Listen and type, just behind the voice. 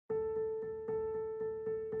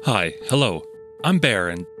Hi, hello. I'm Bear,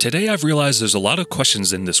 and today I've realized there's a lot of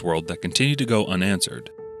questions in this world that continue to go unanswered.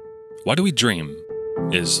 Why do we dream?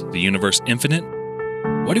 Is the universe infinite?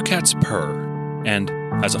 Why do cats purr? And,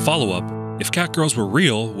 as a follow-up, if cat girls were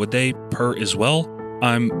real, would they purr as well?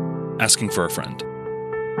 I'm asking for a friend.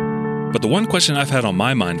 But the one question I've had on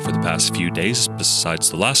my mind for the past few days, besides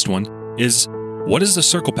the last one, is what is the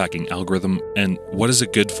circle packing algorithm and what is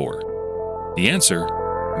it good for? The answer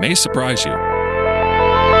may surprise you.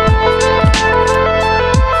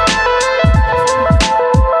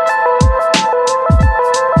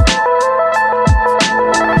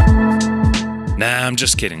 Nah, I'm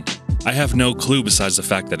just kidding. I have no clue besides the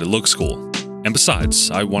fact that it looks cool. And besides,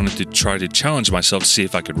 I wanted to try to challenge myself to see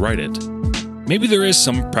if I could write it. Maybe there is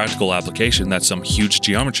some practical application that some huge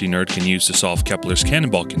geometry nerd can use to solve Kepler's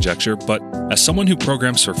cannonball conjecture, but as someone who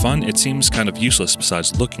programs for fun, it seems kind of useless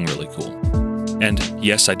besides looking really cool. And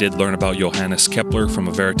yes, I did learn about Johannes Kepler from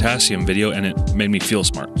a Veritasium video and it made me feel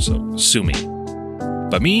smart, so sue me.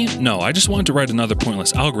 But me? No, I just wanted to write another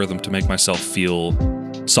pointless algorithm to make myself feel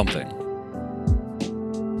something.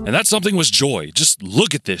 And that something was joy. Just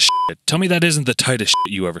look at this shit. Tell me that isn't the tightest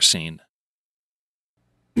shit you ever seen.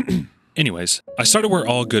 Anyways, I started where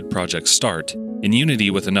all good projects start, in Unity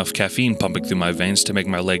with enough caffeine pumping through my veins to make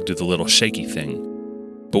my leg do the little shaky thing.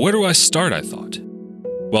 But where do I start, I thought?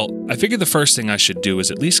 Well, I figured the first thing I should do is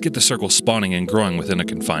at least get the circle spawning and growing within a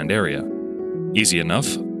confined area. Easy enough.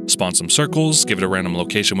 Spawn some circles, give it a random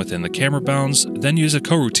location within the camera bounds, then use a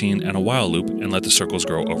coroutine and a while loop and let the circles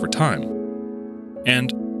grow over time.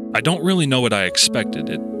 And I don't really know what I expected.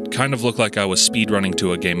 It kind of looked like I was speedrunning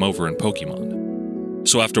to a game over in Pokemon.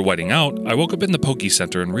 So after whiting out, I woke up in the Poke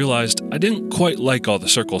Center and realized I didn't quite like all the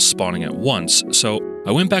circles spawning at once, so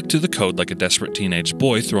I went back to the code like a desperate teenage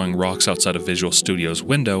boy throwing rocks outside of Visual Studio's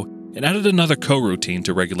window and added another coroutine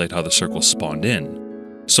to regulate how the circles spawned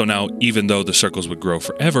in. So now, even though the circles would grow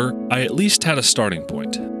forever, I at least had a starting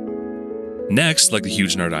point. Next, like the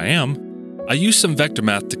huge nerd I am, I used some vector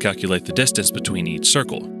math to calculate the distance between each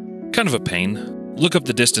circle. Kind of a pain. Look up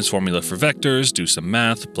the distance formula for vectors, do some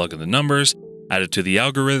math, plug in the numbers, add it to the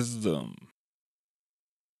algorithm.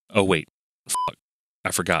 Oh wait, fuck,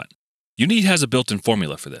 I forgot. Unity has a built-in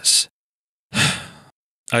formula for this.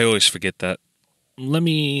 I always forget that. Let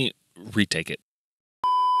me retake it.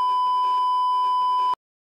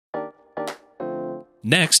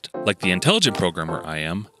 Next, like the intelligent programmer I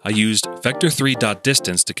am, I used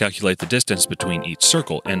vector3.distance to calculate the distance between each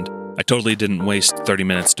circle, and I totally didn't waste 30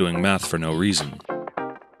 minutes doing math for no reason.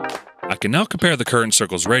 I can now compare the current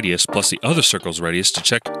circle's radius plus the other circle's radius to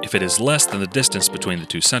check if it is less than the distance between the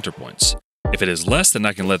two center points. If it is less, then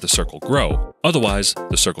I can let the circle grow. Otherwise,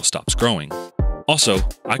 the circle stops growing. Also,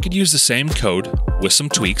 I could use the same code, with some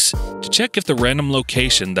tweaks, to check if the random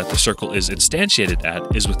location that the circle is instantiated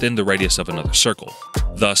at is within the radius of another circle,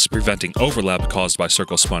 thus preventing overlap caused by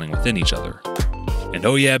circles spawning within each other. And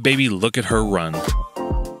oh yeah, baby, look at her run.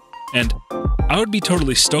 And I would be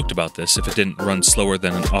totally stoked about this if it didn't run slower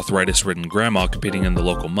than an arthritis-ridden grandma competing in the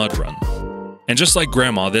local mud run. And just like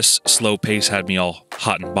grandma, this slow pace had me all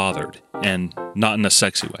hot and bothered, and not in a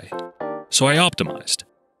sexy way. So I optimized.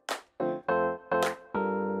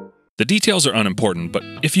 The details are unimportant, but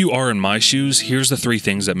if you are in my shoes, here's the 3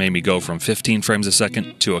 things that made me go from 15 frames a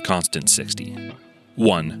second to a constant 60.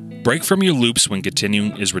 1. Break from your loops when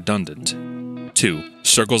continuing is redundant. 2.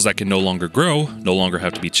 Circles that can no longer grow no longer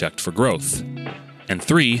have to be checked for growth. And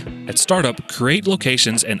 3. At startup, create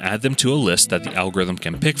locations and add them to a list that the algorithm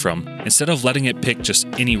can pick from, instead of letting it pick just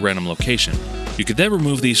any random location. You could then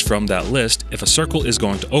remove these from that list if a circle is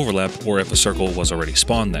going to overlap or if a circle was already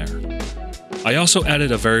spawned there. I also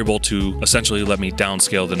added a variable to essentially let me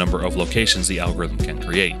downscale the number of locations the algorithm can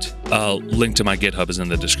create. A link to my GitHub is in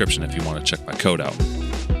the description if you want to check my code out.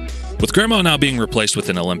 With Grandma now being replaced with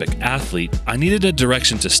an Olympic athlete, I needed a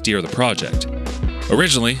direction to steer the project.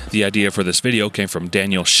 Originally, the idea for this video came from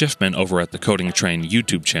Daniel Shiffman over at the Coding Train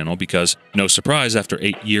YouTube channel because, no surprise, after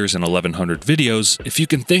 8 years and 1100 videos, if you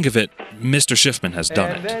can think of it, Mr. Shiffman has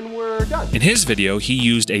done it. Then we're done. In his video, he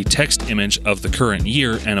used a text image of the current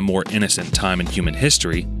year and a more innocent time in human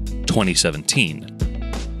history, 2017.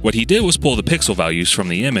 What he did was pull the pixel values from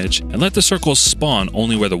the image and let the circles spawn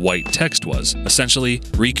only where the white text was, essentially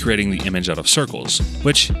recreating the image out of circles,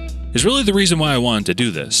 which is really the reason why I wanted to do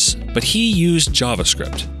this. But he used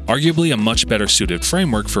JavaScript, arguably a much better suited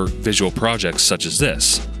framework for visual projects such as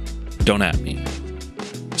this. Don't at me.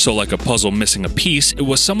 So like a puzzle missing a piece, it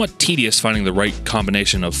was somewhat tedious finding the right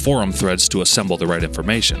combination of forum threads to assemble the right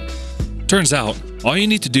information. Turns out, all you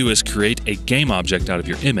need to do is create a game object out of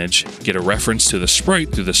your image, get a reference to the sprite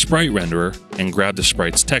through the sprite renderer, and grab the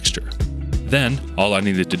sprite's texture. Then, all I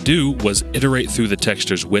needed to do was iterate through the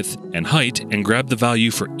texture's width and height and grab the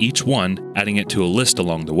value for each one, adding it to a list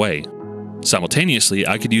along the way. Simultaneously,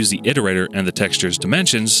 I could use the iterator and the texture's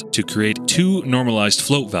dimensions to create two normalized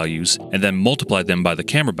float values and then multiply them by the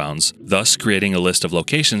camera bounds, thus creating a list of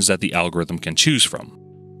locations that the algorithm can choose from.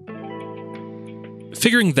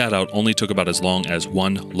 Figuring that out only took about as long as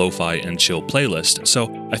one lo-fi and chill playlist,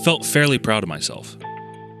 so I felt fairly proud of myself.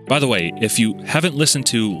 By the way, if you haven't listened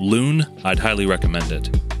to Loon, I'd highly recommend it.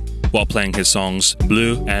 While playing his songs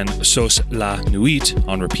Bleu and Sauce la Nuit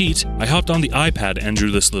on repeat, I hopped on the iPad and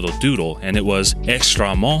drew this little doodle, and it was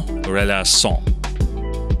extrêmement relaxant.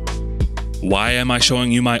 Why am I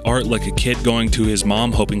showing you my art like a kid going to his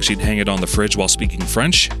mom hoping she'd hang it on the fridge while speaking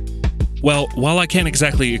French? Well, while I can't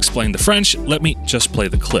exactly explain the French, let me just play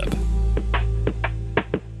the clip.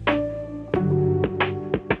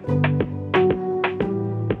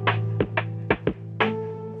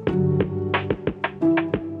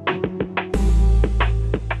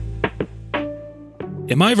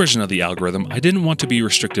 In my version of the algorithm, I didn't want to be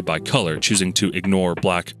restricted by color, choosing to ignore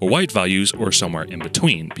black or white values or somewhere in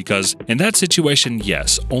between, because in that situation,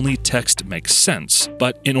 yes, only text makes sense,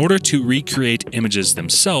 but in order to recreate images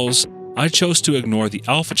themselves, I chose to ignore the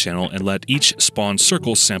alpha channel and let each spawned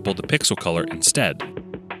circle sample the pixel color instead.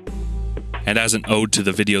 And as an ode to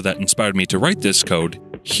the video that inspired me to write this code,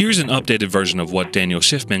 here's an updated version of what Daniel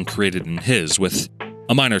Shiffman created in his with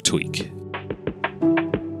a minor tweak.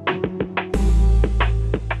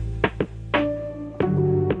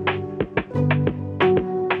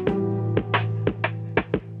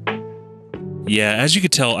 Yeah, as you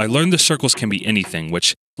could tell, I learned the circles can be anything,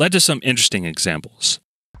 which led to some interesting examples.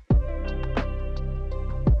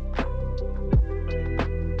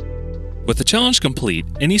 With the challenge complete,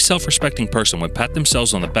 any self-respecting person would pat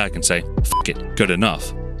themselves on the back and say, "F it, good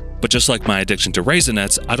enough." But just like my addiction to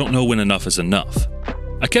Raisinets, I don't know when enough is enough.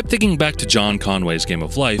 I kept thinking back to John Conway's Game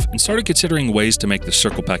of Life and started considering ways to make the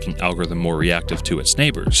circle packing algorithm more reactive to its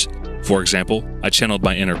neighbors. For example, I channeled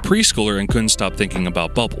my inner preschooler and couldn't stop thinking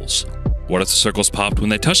about bubbles. What if the circles popped when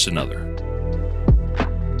they touched another?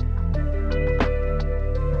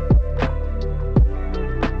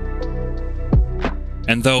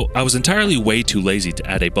 And though I was entirely way too lazy to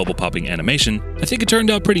add a bubble popping animation, I think it turned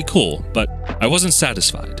out pretty cool, but I wasn't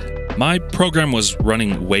satisfied. My program was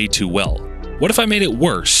running way too well. What if I made it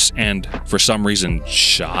worse and, for some reason,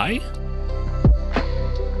 shy?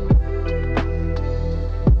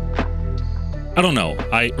 I don't know,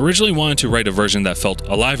 I originally wanted to write a version that felt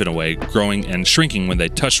alive in a way, growing and shrinking when they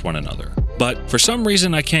touched one another. But for some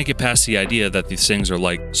reason I can't get past the idea that these things are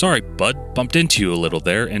like, "Sorry bud, bumped into you a little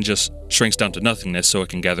there," and just shrinks down to nothingness so it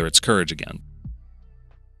can gather its courage again.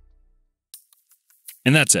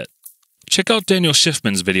 And that's it. Check out Daniel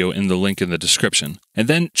Shiffman's video in the link in the description, and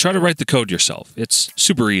then try to write the code yourself. It's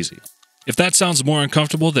super easy. If that sounds more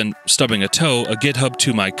uncomfortable than stubbing a toe, a GitHub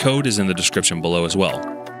to my code is in the description below as well.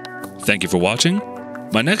 Thank you for watching.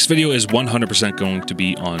 My next video is 100% going to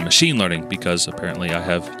be on machine learning because apparently I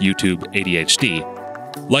have YouTube ADHD.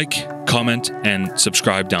 Like, comment, and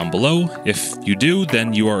subscribe down below. If you do,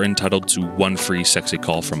 then you are entitled to one free sexy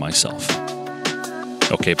call from myself.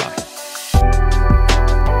 Okay, bye.